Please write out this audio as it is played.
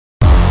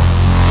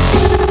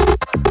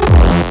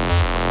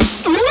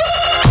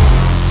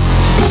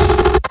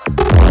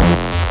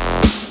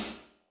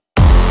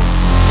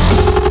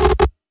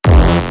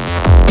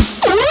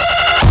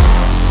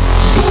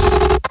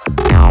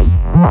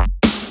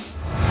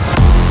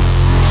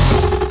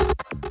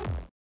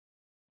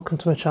welcome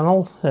to my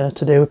channel.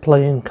 Today we're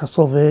playing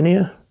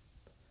Castlevania.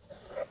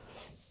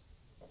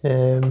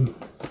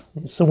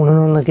 It's the one and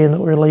only game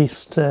that was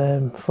released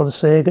for the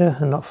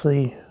Sega and not for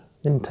the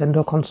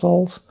Nintendo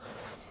consoles.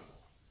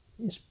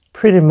 It's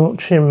pretty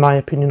much, in my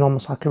opinion,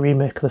 almost like a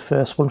remake of the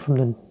first one from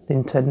the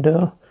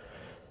Nintendo,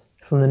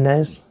 from the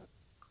NES.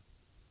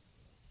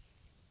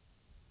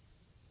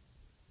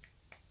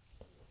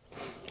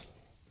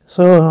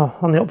 So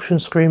on the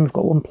options screen we've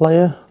got one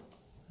player.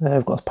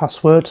 I've got a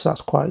password, so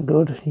that's quite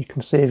good. You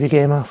can save your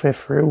game halfway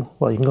through.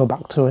 Well, you can go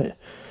back to it at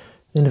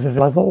the end of every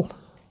level.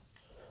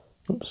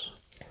 Oops.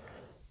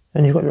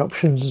 And you've got your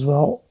options as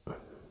well.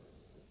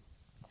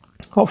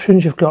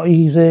 Options, you've got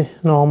easy,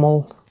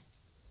 normal.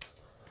 You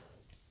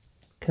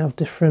can have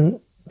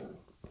different,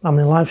 how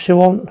many lives you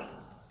want.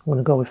 I'm going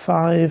to go with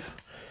 5.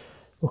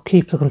 We'll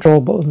keep the control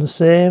button the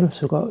same.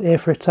 So we've got A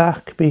for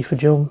attack, B for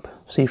jump,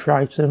 C for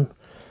item.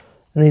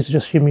 And these are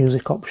just your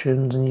music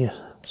options and your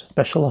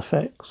special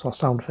effects or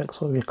sound effects,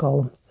 whatever you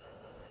call them.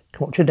 You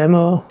can watch a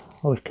demo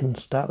or we can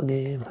start the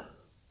game.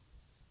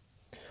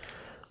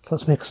 So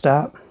let's make a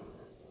start.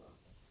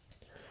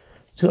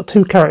 So you've got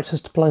 2 characters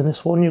to play in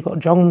this one. You've got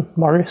John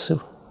Morris,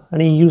 and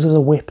he uses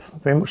a whip,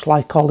 very much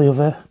like all the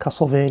other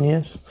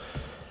Castlevanias.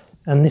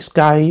 And this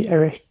guy,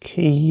 Eric,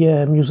 he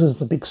uses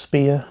the big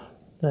spear.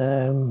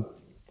 We'll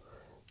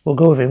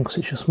go with him because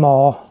it's just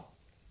more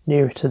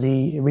nearer to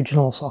the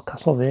original sort of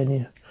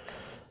Castlevania.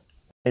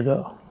 There you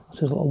go, that's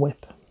his little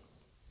whip.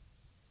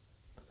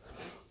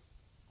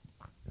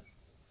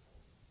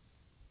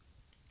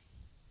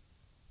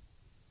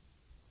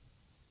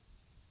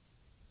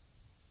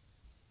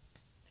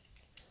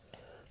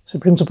 So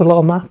it brings up a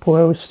little map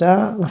where we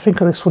start. And I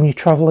think on this one you're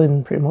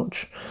travelling pretty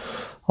much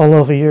all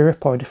over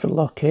Europe or different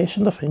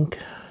locations, I think.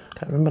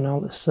 Can't remember now,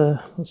 let's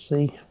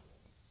see.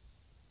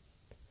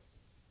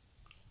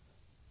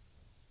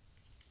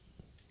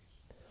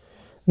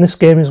 And this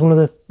game is one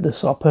of the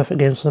sort of perfect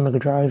games for the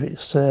Megadrive.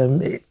 It's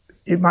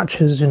it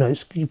matches, you know,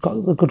 you've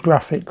got the good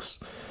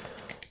graphics of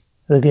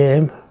the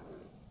game,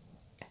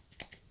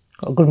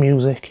 got good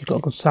music, you've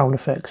got good sound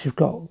effects, you've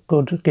got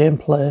good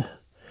gameplay.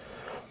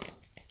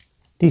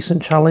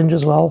 Decent challenge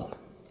as well.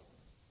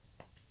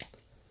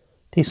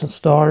 Decent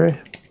story.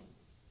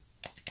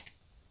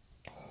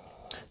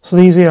 So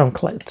these here I'm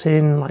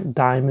collecting like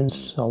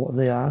diamonds or what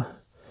they are.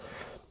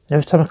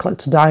 Every time I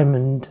collect a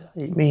diamond,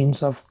 it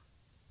means I've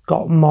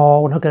got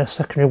more. When I get a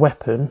secondary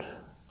weapon,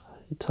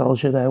 it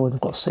tells you there when I've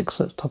got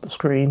 6 at the top of the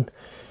screen.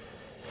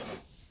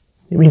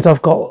 It means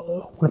I've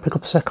got, when I pick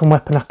up a second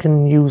weapon, I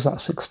can use that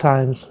 6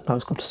 times. Now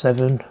it's got to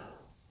 7,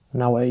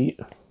 now 8.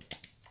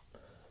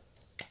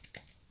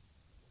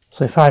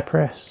 So if I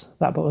press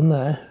that button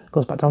there, it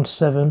goes back down to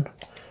 7.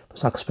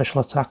 It's like a special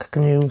attack I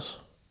can use.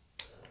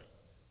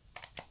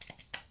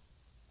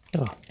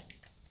 Oh.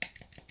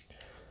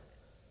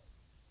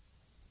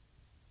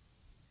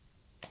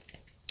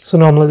 So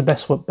normally the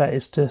best bet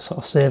is to sort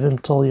of save him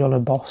until you're on a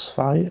boss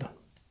fight.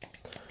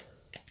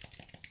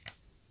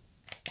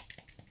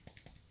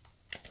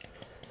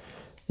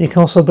 You can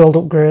also build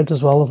upgrades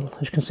as well.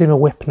 As you can see, my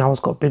whip now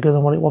has got bigger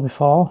than what it was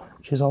before,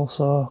 which is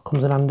also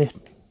comes in handy.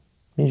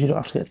 Means you don't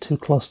have to get too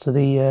close to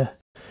the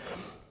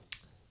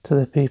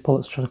people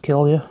that's trying to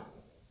kill you.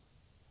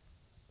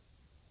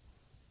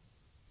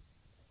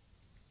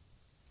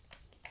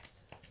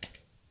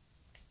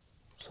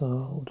 So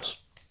we'll just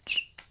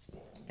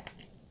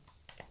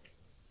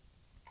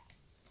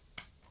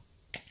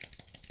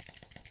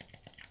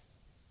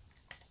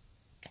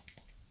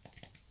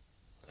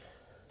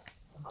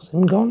that's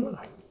him gone.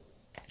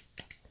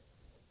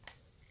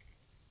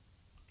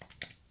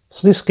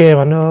 So this game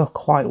I know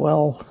quite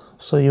well.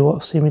 So you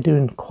won't see me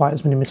doing quite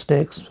as many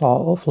mistakes,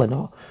 or hopefully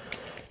not.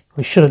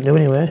 We shouldn't do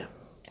anyway.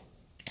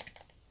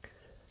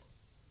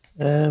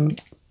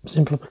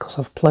 Simply because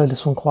I've played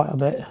this one quite a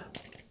bit.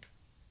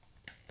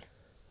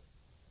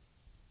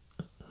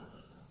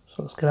 So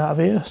let's get out of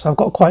here. So I've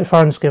got quite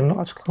far in this game, I've not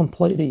actually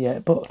completed it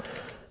yet, but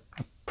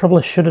I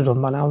probably should have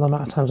done by now, the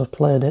amount of times I've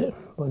played it.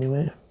 But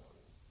anyway.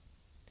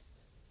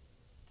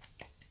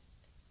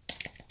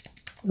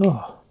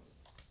 Oh.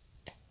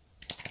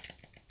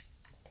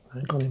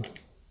 I got him.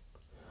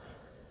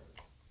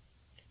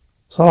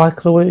 So I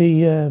like the way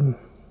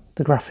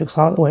the graphics,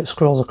 I like the way it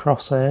scrolls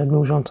across there and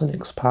moves on to the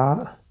next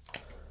part.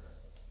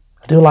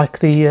 I do like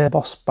the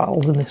boss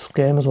battles in this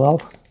game as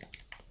well.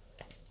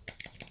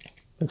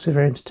 Makes it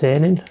very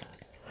entertaining.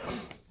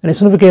 And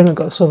it's another game that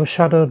got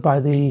overshadowed by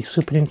the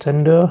Super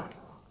Nintendo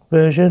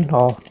version,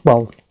 or,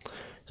 well,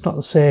 it's not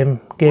the same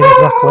game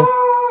exactly.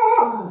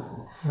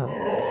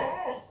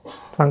 Oh.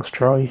 Thanks,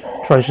 Troy.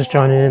 Troy's just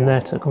joining in there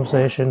to the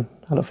conversation.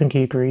 I don't think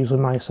he agrees with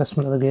my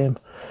assessment of the game.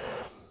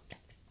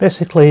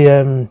 Basically,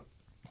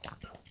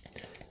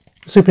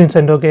 Super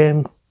Nintendo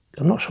game,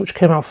 I'm not sure which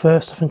came out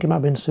first, I think it might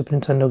have been a Super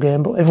Nintendo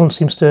game, but everyone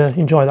seems to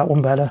enjoy that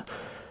one better.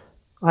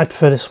 I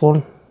prefer this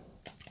one,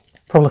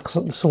 probably because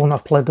it's the one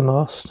I've played the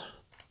most.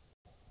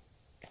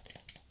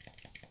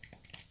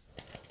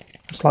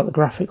 Just like the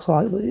graphics,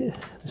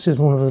 this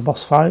is one of the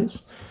boss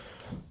fights.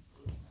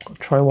 Got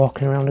to try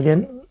walking around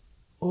again.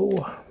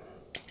 Oh.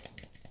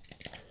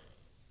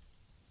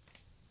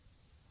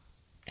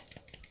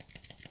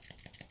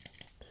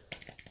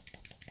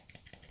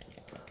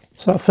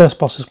 So that first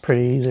boss is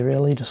pretty easy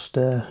really, just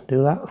do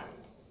that.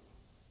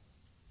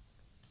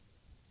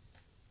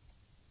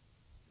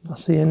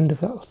 That's the end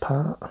of that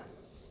part.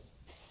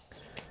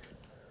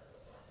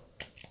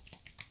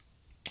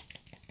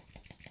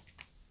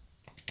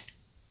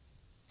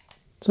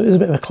 So it is a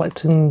bit of a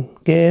collecting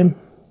game.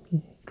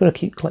 You've got to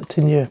keep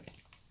collecting your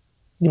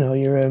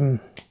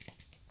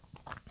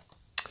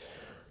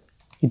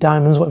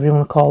diamonds, whatever you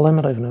want to call them.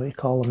 I don't even know what you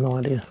call them, no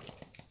idea.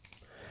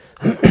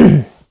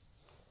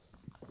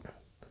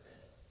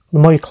 The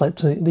more you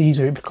collect it, the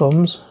easier it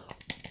becomes.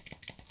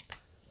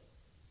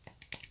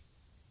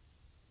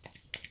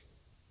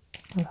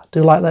 I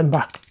do like them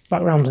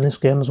backgrounds in this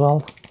game as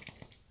well.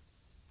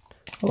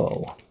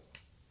 Oh.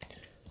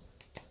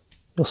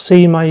 You'll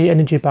see my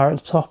energy bar at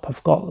the top.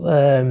 I've got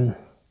my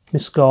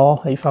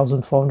score,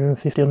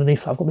 8,450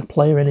 underneath. I've got my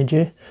player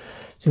energy.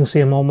 So you can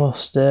see I'm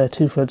almost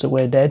 2/3 of the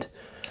way dead,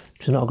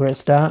 which is not a great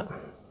start.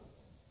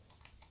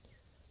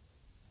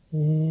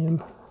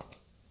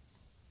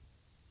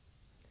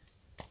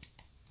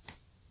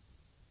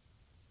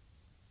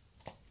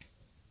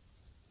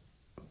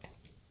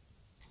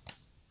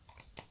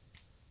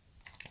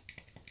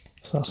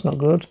 So that's not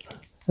good.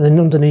 And then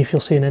underneath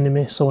you'll see an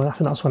enemy, so I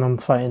think that's when I'm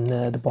fighting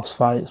the boss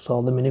fights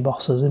or the mini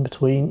bosses in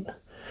between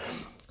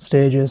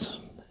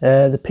stages.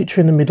 The picture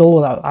in the middle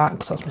with that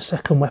axe, that's my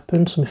second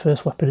weapon. So my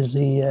first weapon is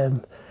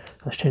the,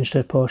 let's change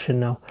to a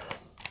potion now.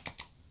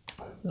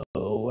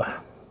 Oh.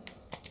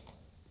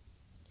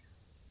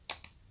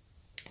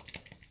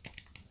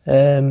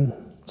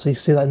 So you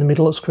can see that in the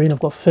middle of the screen I've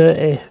got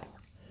 30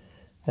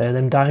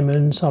 them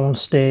diamonds. I'm on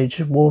stage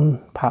 1,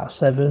 part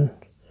 7,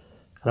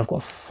 and I've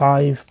got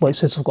 5, well it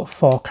says I've got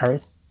 4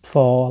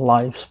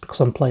 lives because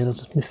I'm playing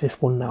as my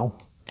 5th one now.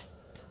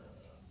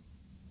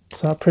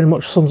 So that pretty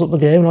much sums up the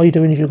game. All you're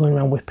doing is you're going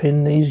around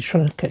whipping these. You're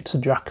trying to get to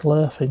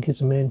Dracula, I think is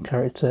the main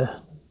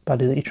character,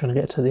 baddie that you're trying to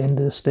get to the end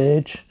of the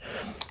stage.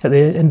 At the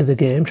end of the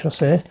game, should I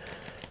say.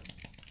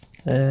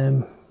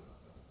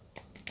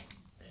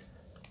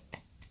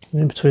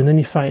 In between then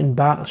you're fighting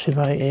bats,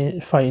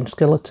 you're fighting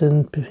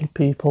skeleton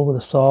people with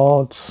the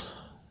swords.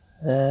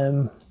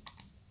 So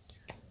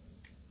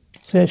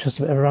yeah, it's just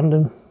a bit of a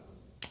random.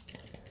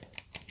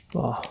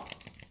 Oh.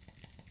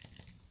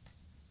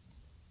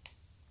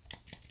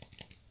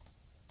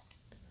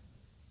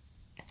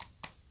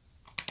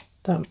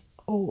 Damn.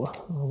 Oh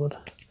good.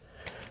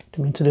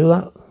 Didn't mean to do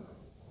that.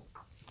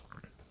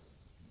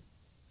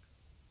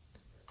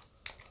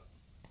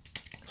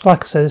 So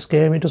like I said, this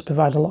game, it does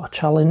provide a lot of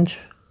challenge.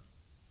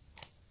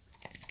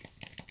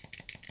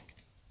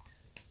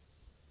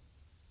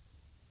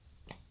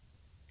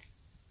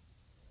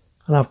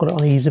 And I've got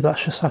it on easy, but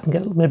that's just so I can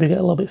maybe get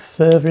a little bit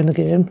further in the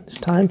game this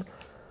time.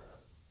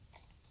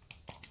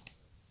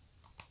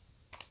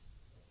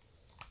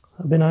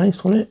 That'd be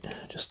nice, wouldn't it?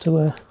 Just to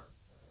look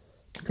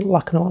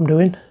like I know what I'm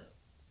doing.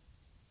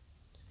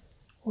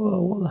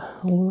 Whoa, what the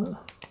hell was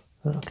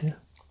that? Okay.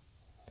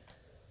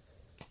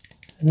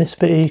 And this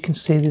bit here you can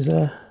see there's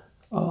a...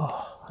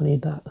 Oh, I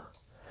need that.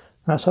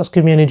 Right, so that's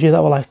giving me energy.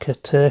 That was like a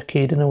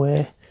turkey in a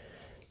way.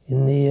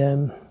 In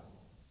the...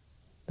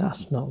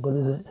 That's not good,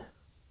 is it?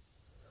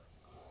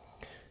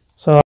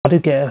 So I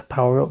did get a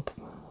power up,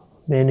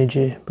 my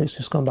energy, but it's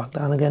just gone back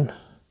down again.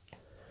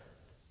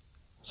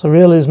 So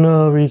really there's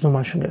no reason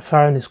why I shouldn't get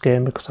far in this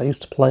game because I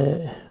used to play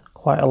it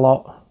quite a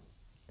lot.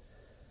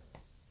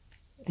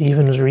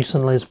 Even as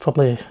recently as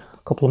probably a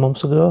couple of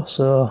months ago,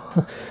 so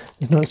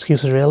there's no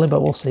excuses really,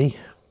 but we'll see.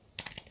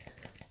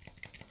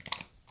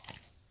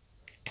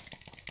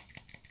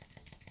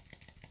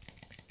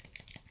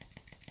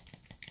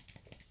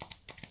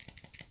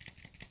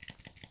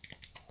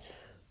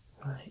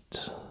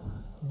 Right,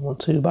 not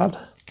too bad.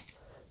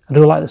 I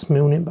do like this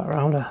mooning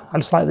background. I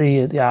just like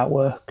the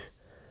artwork.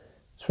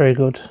 It's very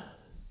good.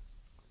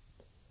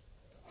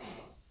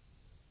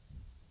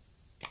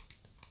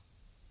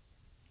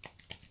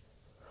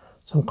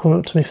 So I'm coming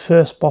up to my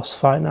first boss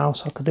fight now,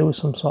 so I could do with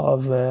some sort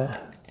of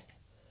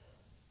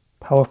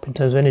power up in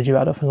terms of energy,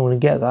 but I don't think I'm going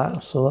to get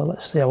that, so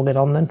let's see how we get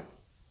on then.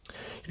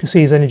 You can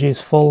see his energy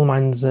is full,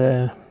 mine's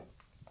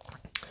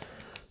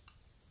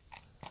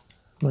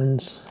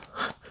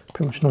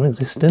pretty much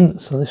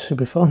non-existent, so this should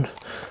be fun.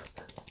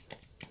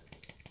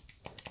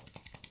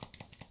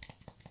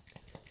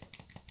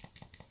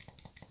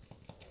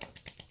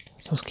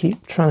 So just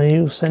keep trying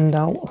to send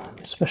out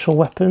special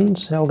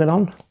weapons, see how we get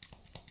on.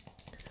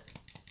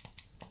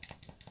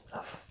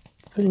 I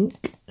think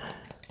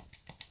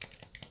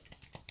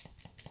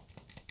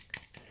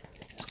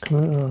it's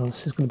coming. Oh,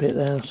 this is going to be it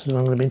there. This is when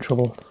I'm going to be in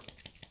trouble.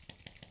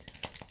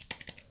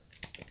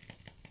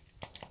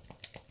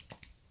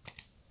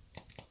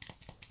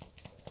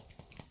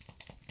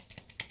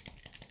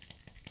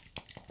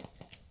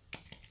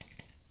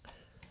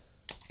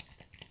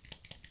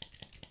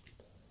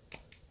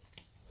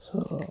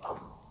 So,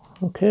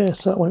 okay,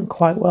 so that went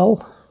quite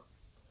well.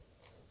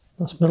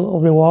 That's my little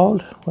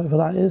reward, whatever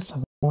that is. I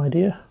have no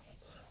idea.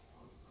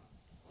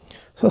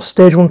 So that's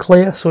stage 1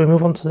 clear, so we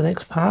move on to the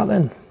next part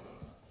then.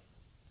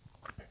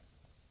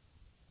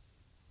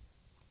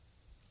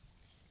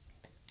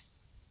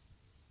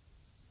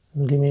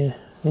 and give me an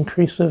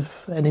increase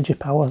of energy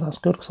power. That's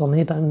good because I'll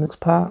need that in the next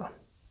part.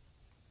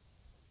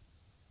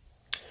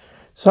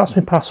 So that's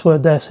my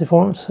password there. So if I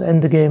want to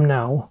end the game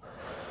now,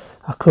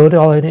 I could.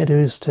 All I need to do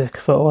is take a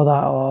photo of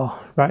that or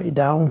write it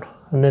down,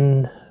 and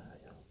then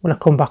when I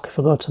come back, if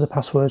I go to the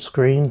password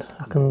screen,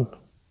 I can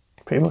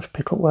pretty much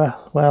pick up where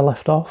I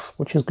left off,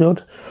 which is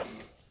good,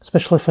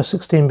 especially for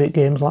 16-bit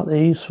games like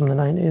these from the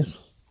 90s,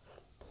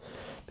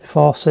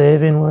 before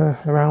saving were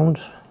around.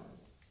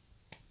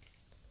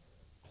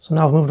 So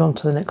now I've moved on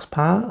to the next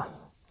part.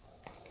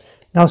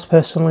 Now this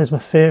personally is my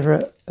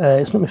favourite,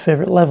 it's not my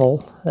favourite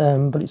level,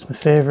 but it's my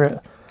favourite.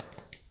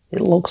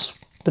 It looks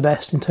the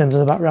best in terms of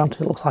the background.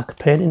 It looks like a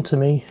painting to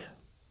me.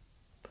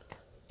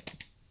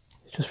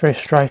 It's just very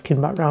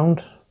striking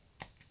background.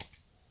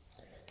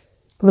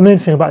 But the main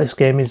thing about this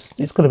game is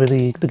it's going to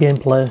be the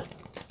gameplay.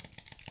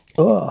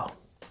 Oh.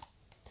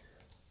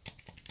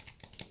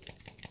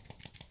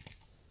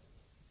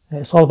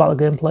 It's all about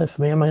the gameplay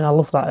for me. I mean, I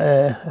love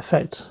that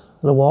effect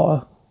of the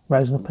water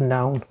rising up and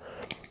down.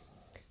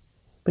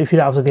 But if you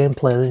don't have the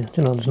gameplay,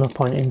 you know, there's no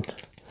point in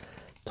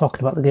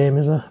talking about the game,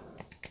 is there?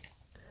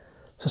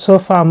 So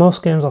far,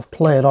 most games I've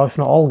played, or if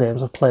not all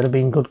games I've played, have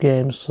been good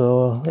games.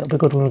 So it'll be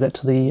good when we get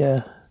to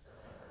the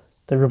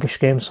rubbish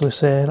games, so we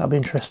say. That'll be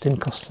interesting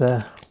because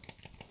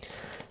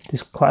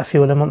there's quite a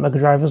few of them on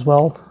Megadrive as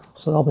well,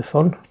 so that'll be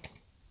fun.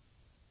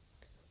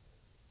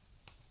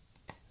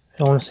 If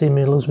you want to see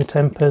me lose my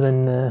temper,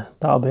 then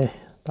that'll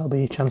be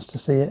your chance to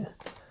see it.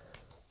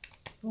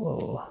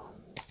 Whoa.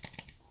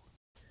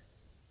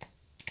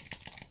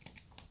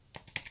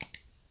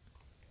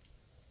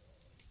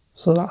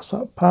 So that's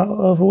that part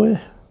over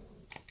with.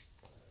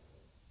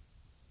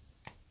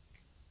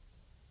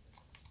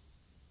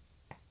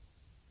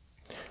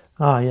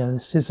 Ah yeah,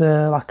 this is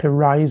like a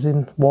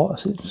rising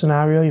water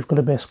scenario. You've got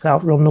to basically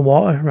outrun the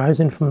water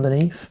rising from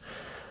underneath,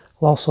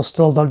 while also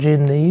still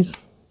dodging these.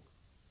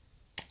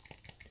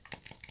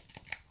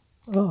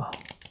 Oh.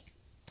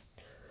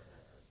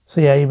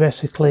 So yeah, you're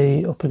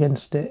basically up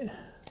against it. You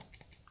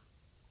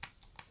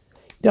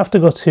don't have to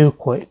go too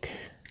quick,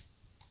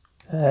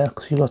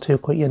 because if you go too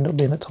quick you end up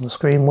being at the top of the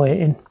screen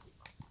waiting.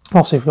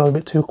 Also if you go a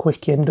bit too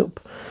quick you end up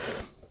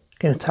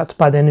getting attacked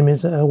by the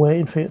enemies that are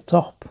waiting for you at the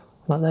top,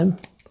 like them.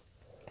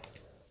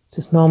 So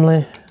it's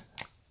normally a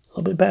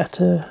little bit better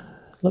to,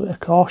 a little bit of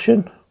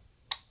caution.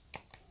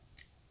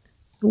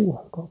 Ooh,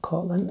 got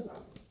caught then.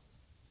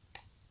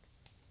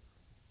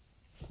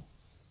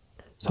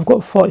 So I've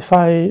got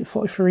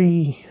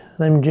 43 of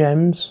them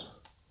gems.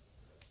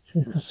 So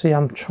you can see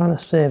I'm trying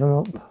to save them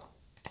up.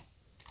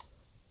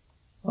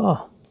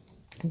 Oh,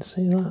 you can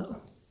see that.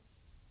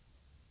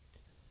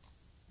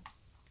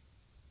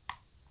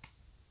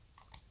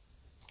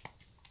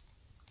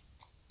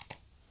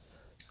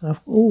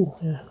 Oh,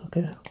 yeah,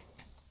 okay.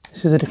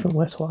 This is a different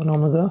way to what I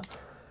normally go.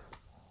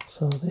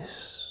 So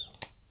this.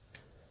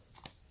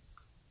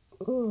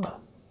 Oh.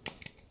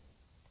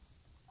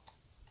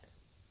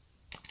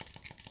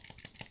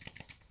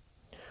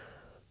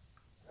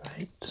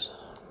 Right.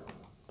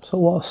 So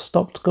water's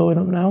stopped going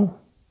up now.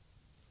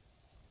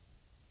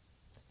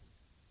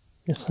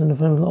 It's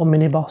another little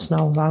mini boss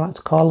now, I like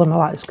to call him. I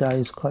like this guy,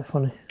 he's quite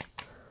funny.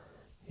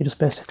 He just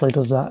basically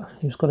does that.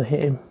 You just got to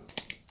hit him.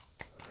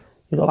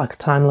 You've got like a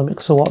time limit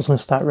because the water's going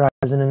to start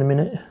rising in a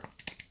minute.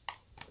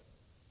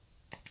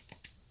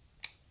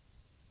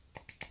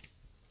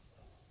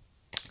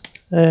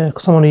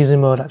 Because I'm on easy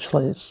mode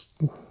actually, it's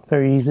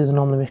very easy to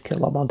normally make it a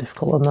lot more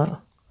difficult than that.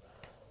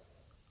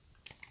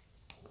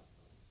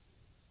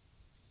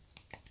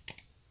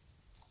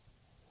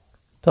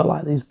 Don't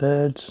like these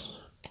birds.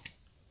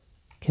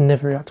 Can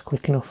never react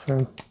quick enough for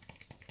them.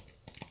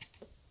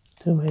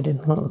 Too made in,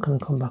 not going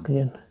to come back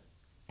again.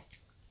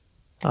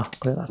 Ah,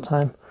 got it that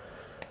time.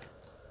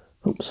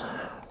 Oops.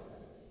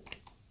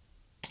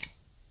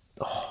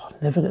 Oh,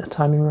 never get the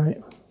timing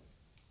right.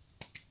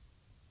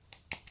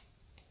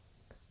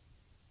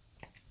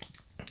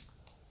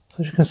 So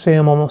as you can see,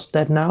 I'm almost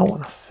dead now,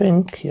 and I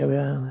think, here we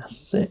are,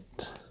 that's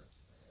it.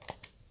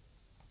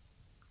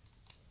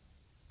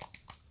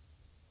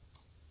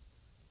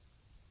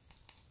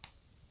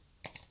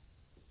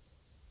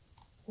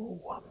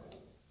 Oh.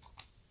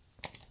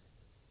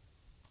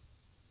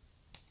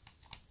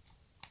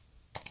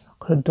 I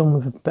could have done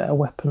with a better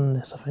weapon than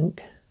this, I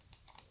think.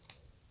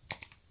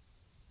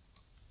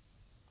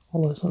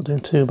 Although it's not doing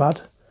too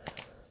bad.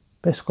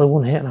 Basically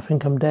one hit and I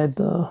think I'm dead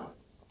though.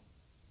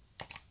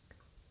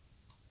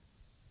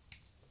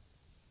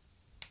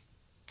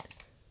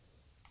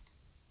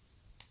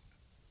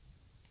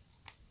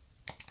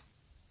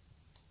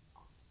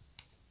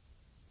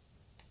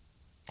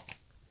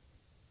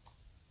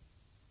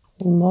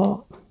 One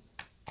more.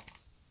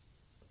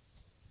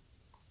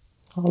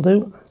 I'll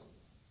do.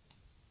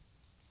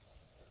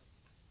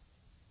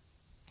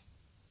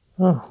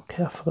 Oh,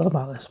 okay, I forgot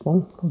about this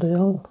one. Bloody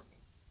hell.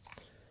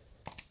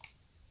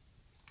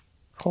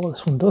 I forgot what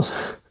this one does.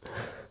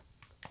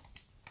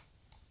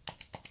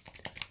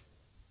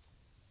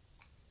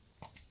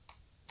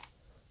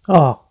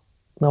 Oh,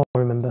 now I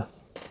remember.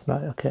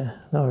 Right, okay,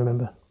 now I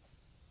remember.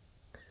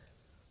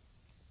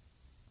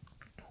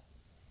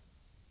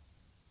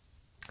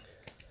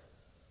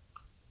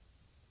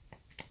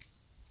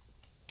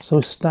 So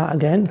we start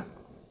again.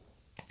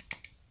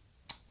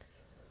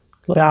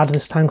 A little bit harder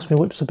this time because my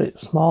whip's a bit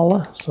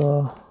smaller,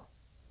 so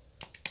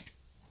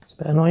it's a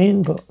bit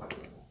annoying, but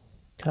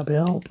can't be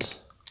helped.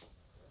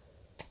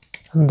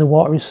 And the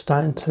water is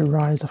starting to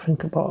rise, I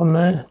think, at bottom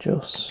there.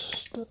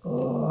 Just...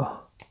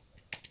 oh,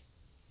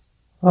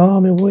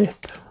 my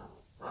whip.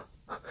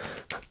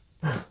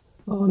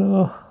 Oh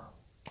no.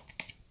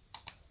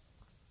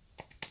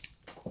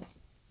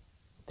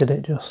 Did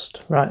it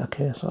just... right,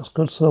 okay, so that's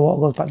good. So the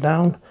water goes back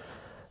down.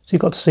 So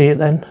you've got to see it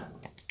then.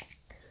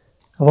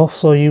 I've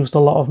also used a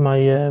lot of my...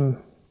 oh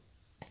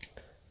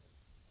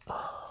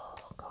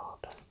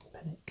god,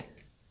 panic.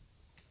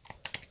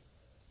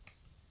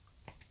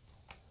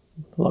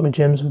 A lot of my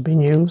gems have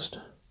been used.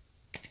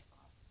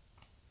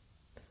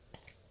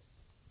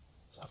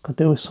 So I could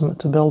do with something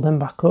to build them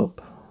back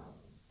up.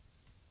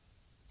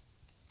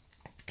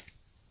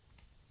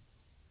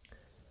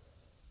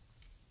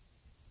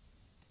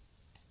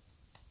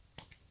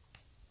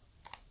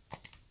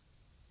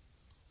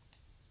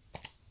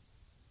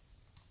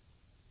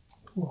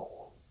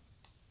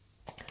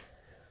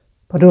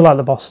 I do like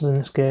the bosses in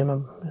this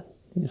game.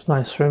 It's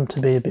nice for them to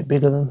be a bit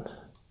bigger than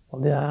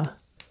what they are.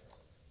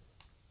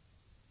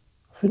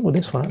 I think with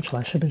this one actually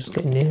I should be just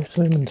getting near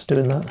to him and just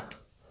doing that.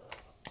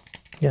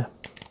 Yeah.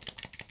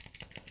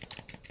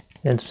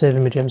 And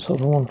saving my gems for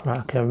the one. Right,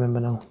 okay, I remember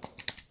now.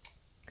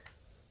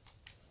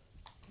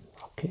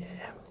 Okay.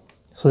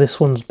 So this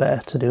one's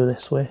better to do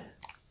this way.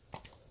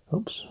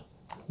 Oops,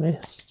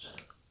 missed.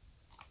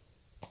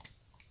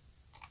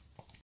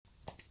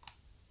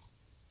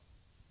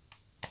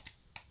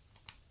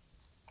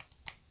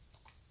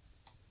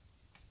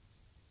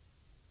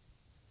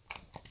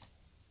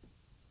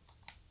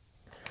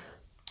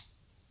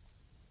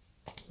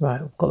 Right,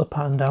 I've got the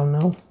pattern down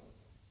now.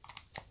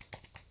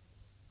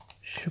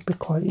 Should be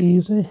quite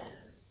easy.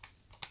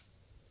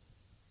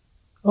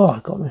 Oh,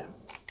 it got me.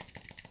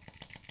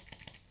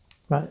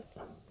 Right,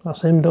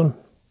 that's him done.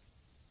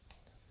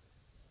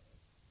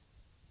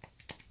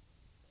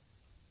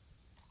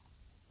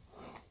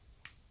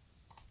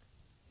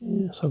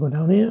 Yeah, so I'll go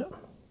down here.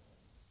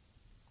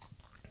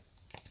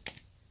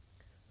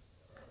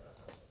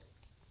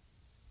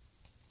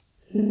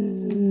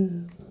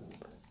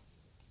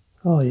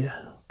 Oh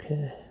yeah,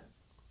 okay.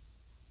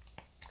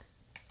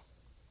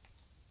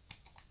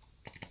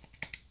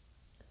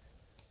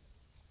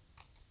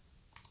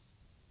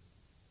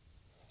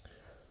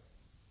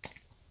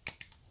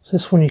 So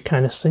this one you're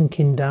kind of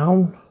sinking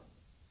down.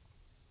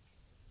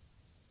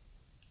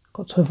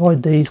 Got to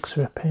avoid these because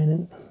they're a pain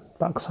in the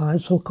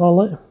backside, so we'll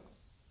call it.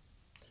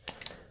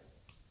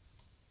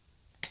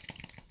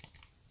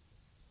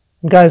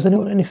 And guys,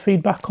 anyone any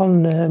feedback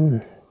on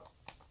the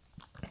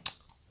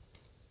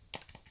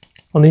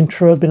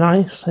intro would be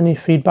nice. Any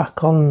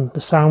feedback on the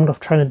sound? I've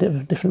tried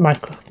a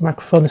different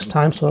microphone this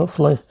time, so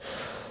hopefully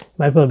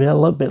maybe it'll be a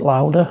little bit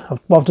louder.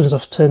 What I've done is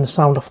I've turned the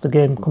sound off the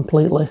game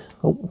completely.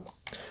 Oh,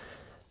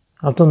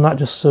 I've done that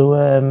just so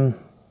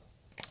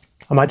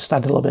I might just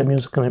add a little bit of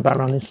music in the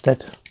background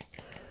instead,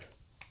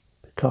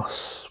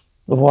 because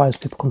otherwise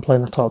people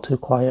complain I talk too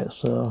quiet,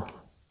 so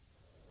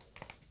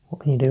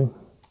what can you do?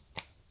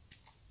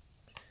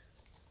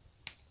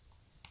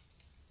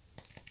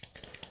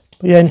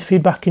 But yeah, any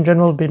feedback in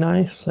general would be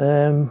nice.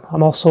 I'm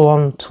also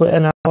on Twitter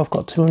now. I've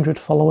got 200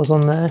 followers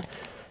on there,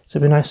 so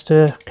it'd be nice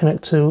to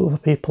connect to other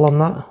people on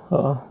that.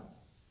 Oh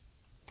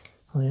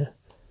yeah.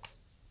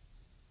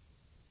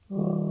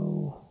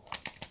 Oh,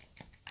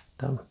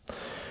 damn.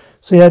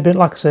 So yeah,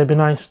 like I say, it'd be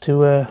nice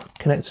to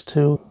connect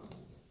to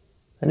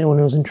anyone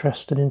who's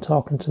interested in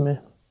talking to me.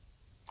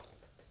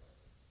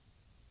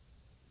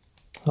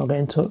 I'll get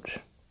in touch.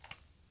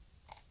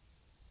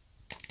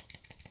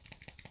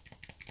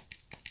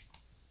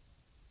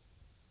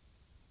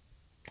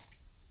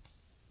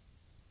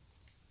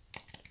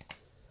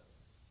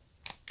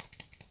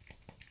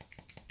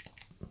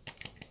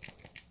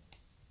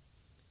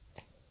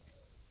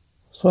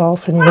 So I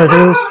think I'm going to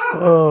do is...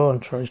 oh,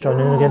 I'm sure he's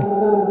joining in again.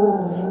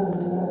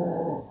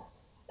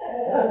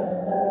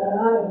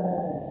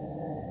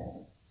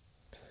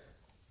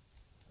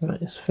 Right,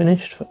 it's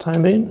finished for the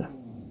time being.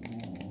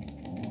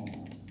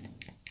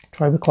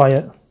 Try to be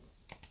quiet.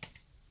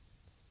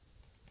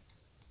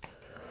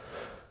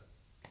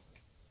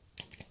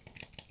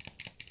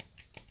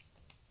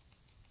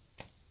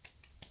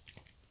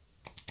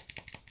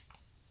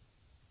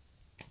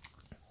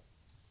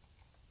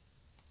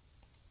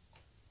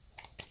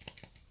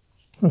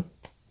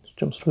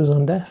 Jumps to his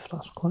own death,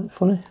 that's quite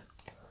funny.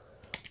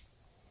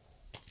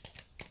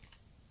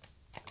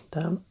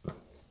 Damn.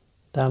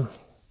 Damn.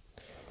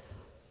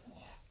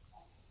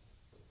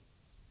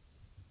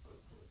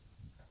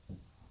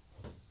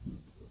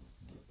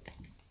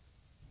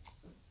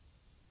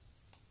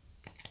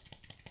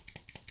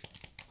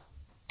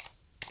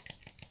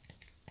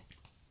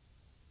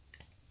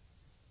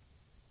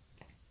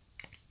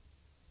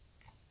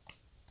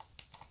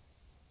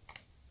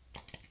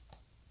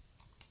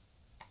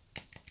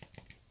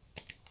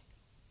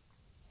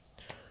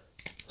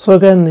 So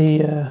again,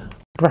 the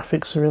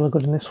graphics are really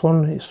good in this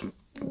one. It's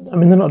I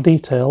mean, they're not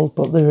detailed,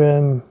 but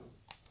they're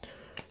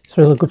it's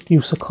a really good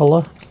use of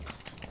colour.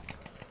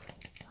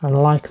 And I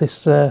like this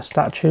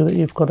statue that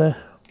you've got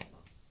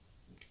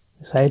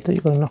this head that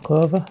you've got to knock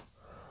over.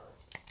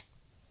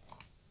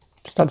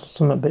 Just adds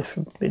something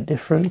a bit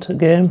different to the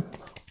game.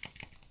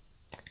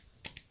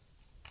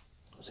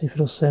 Let's see if it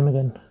does the same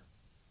again.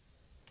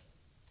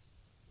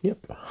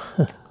 Yep,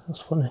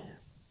 that's funny.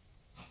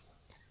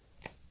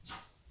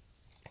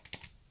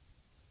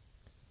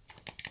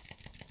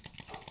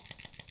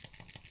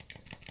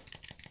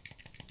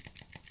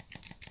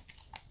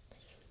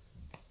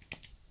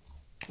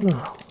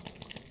 Oh,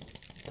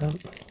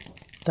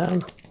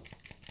 damn.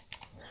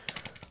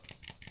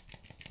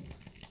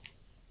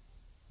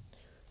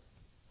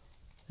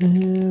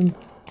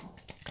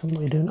 What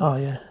are you doing? Oh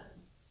yeah.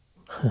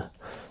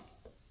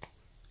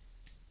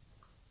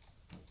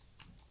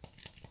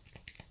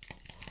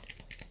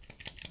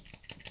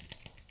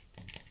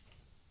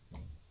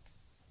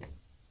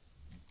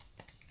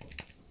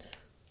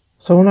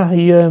 So when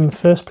I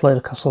first played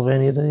a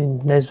Castlevania, the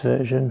NES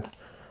version,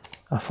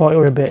 I thought it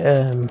were a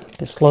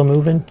bit slow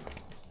moving,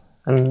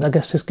 and I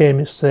guess this game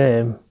is the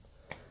same,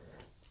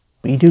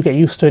 but you do get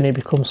used to it and it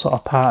becomes sort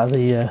of part of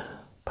the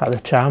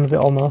charm of it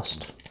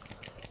almost.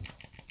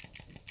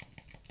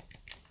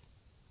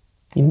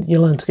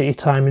 You learn to get your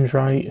timings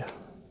right,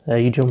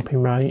 your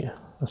jumping right.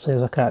 I say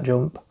as I can't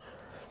jump.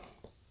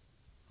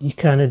 You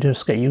kind of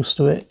just get used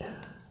to it,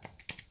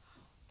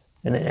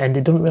 and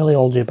it doesn't really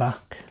hold you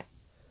back.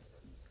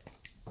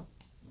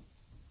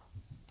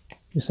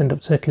 You just end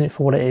up taking it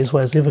for what it is,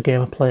 whereas the other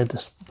game I played,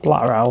 this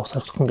Splatterhouse, I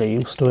just couldn't get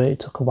used to it. It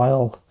took a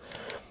while.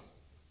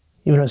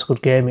 Even though it's a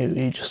good game,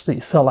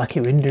 it felt like it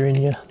was hindering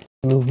your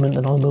movement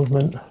and all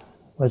movement,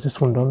 whereas this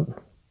one don't.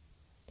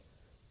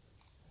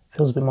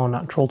 Feels a bit more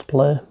natural to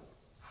play.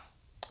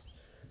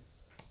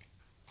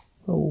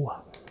 Oh,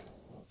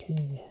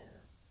 okay.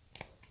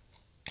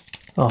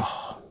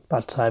 Oh,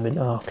 bad timing.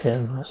 Oh, okay,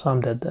 right, so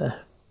I'm dead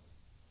there.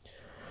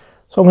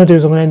 So what I'm going to do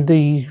is I'm going to end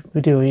the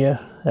video here.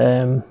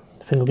 I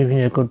think I'll give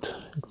you a good,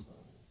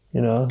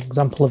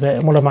 example of it.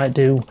 And what I might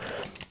do,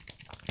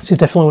 this is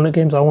definitely one of the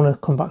games I want to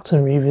come back to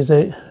and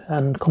revisit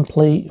and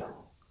complete.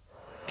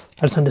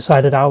 I just haven't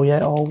decided how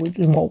yet, or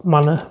in what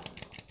manner.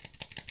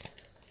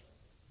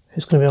 If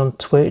it's going to be on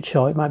Twitch,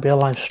 or it might be a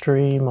live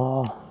stream,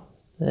 or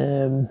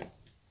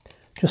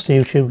just a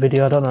YouTube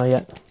video, I don't know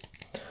yet.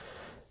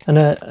 And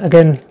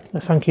again, a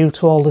thank you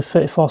to all the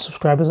 34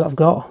 subscribers that I've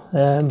got.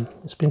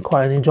 It's been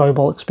quite an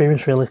enjoyable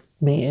experience, really,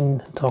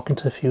 meeting and talking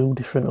to a few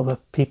different other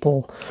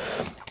people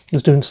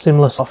who's doing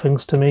similar sort of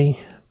things to me,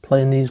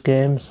 playing these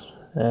games.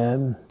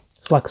 So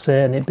like I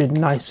say, and it'd be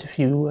nice if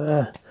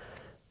you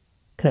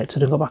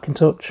connected and got back in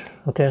touch.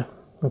 Okay,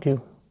 thank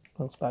you.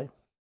 Thanks, bye.